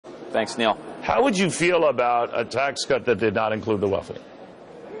Thanks, Neil. How would you feel about a tax cut that did not include the wealthy?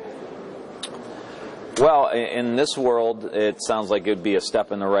 Well, in this world, it sounds like it would be a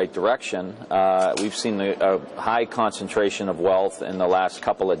step in the right direction. We've seen a high concentration of wealth in the last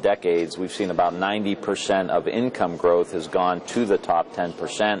couple of decades. We've seen about 90% of income growth has gone to the top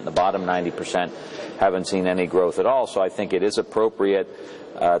 10%. The bottom 90% haven't seen any growth at all. So I think it is appropriate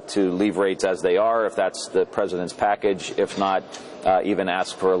to leave rates as they are, if that's the president's package. If not, even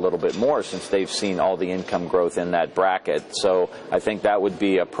ask for a little bit more, since they've seen all the income growth in that bracket. So I think that would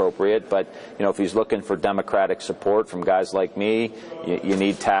be appropriate. But, you know, if he's looking for Democratic support from guys like me, you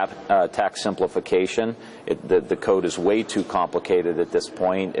need tax simplification. The code is way too complicated at this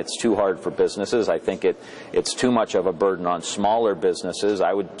point. It's too hard for businesses. I think it's too much of a burden on smaller businesses.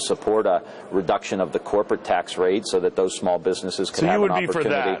 I would support a reduction of the corporate tax rate so that those small businesses can have an opportunity. So you would be for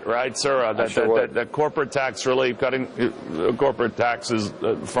that, right, sir? That corporate tax relief, cutting corporate taxes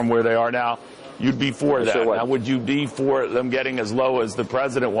from where they are now, you'd be for that. Now, would you be for them getting as low as the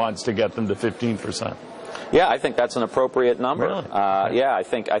president wants to get them to 15%? Yeah, I think that's an appropriate number. Really? Yeah, I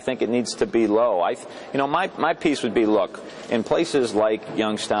think it needs to be low. My piece would be, look, in places like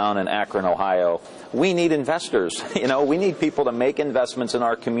Youngstown and Akron, Ohio, we need investors. We need people to make investments in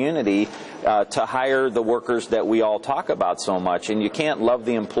our community to hire the workers that we all talk about so much. And you can't love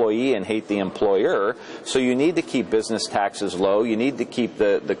the employee and hate the employer. So you need to keep business taxes low. You need to keep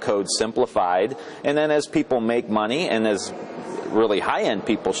the code simplified. And then as people make money and as really high-end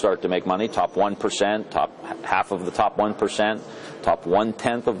people start to make money, top 1%, top half of the top 1%, top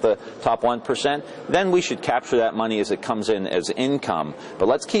 1/10 of the top 1%, then we should capture that money as it comes in as income. But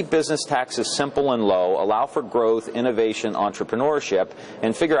let's keep business taxes simple and low, allow for growth, innovation, entrepreneurship,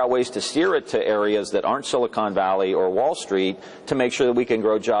 and figure out ways to steer it to areas that aren't Silicon Valley or Wall Street to make sure that we can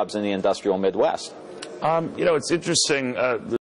grow jobs in the industrial Midwest. It's interesting.